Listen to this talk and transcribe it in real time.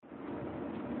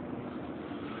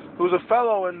Who was a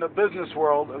fellow in the business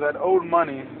world that owed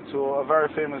money to a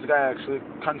very famous guy, actually,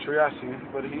 Country Yossi,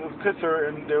 but he was Kitzer,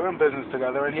 and they were in business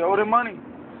together, and he owed him money.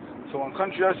 So when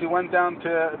Country Yossi went down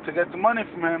to get the money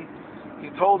from him, he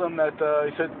told him that,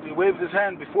 he waved his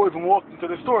hand before he even walked into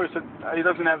the store. He said, he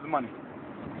doesn't have the money.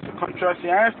 So Country Yossi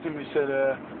asked him, he said,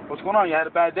 what's going on, you had a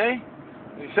bad day?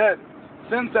 He said,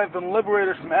 since I've been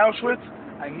liberated from Auschwitz,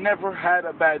 I never had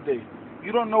a bad day.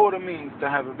 You don't know what it means to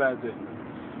have a bad day.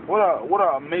 What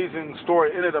an amazing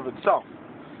story in and of itself.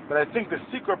 But I think the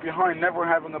secret behind never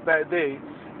having a bad day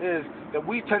is that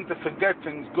we tend to forget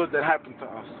things good that happened to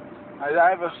us. I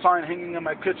have a sign hanging in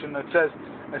my kitchen that says,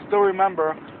 I still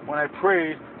remember when I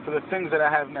prayed for the things that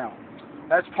I have now.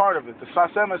 That's part of it. The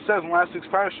Sfas Emes says in last week's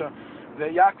parasha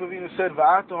that Yaakov Avinu said,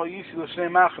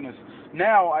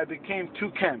 now I became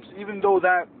two camps. Even though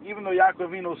Yaakov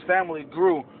Avinu's family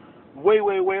grew way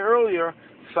earlier,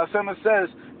 Sfas Emes says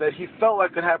that he felt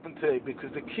like it happened today, because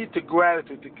the key to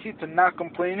gratitude, the key to not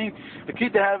complaining, the key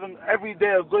to having every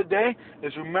day a good day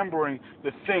is remembering the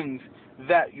things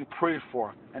that you prayed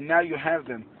for, and now you have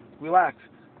them. Relax.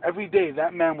 Every day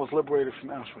that man was liberated from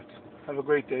Auschwitz. Have a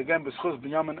great day. Again, B'schus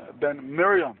Binyamin ben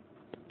Miriam.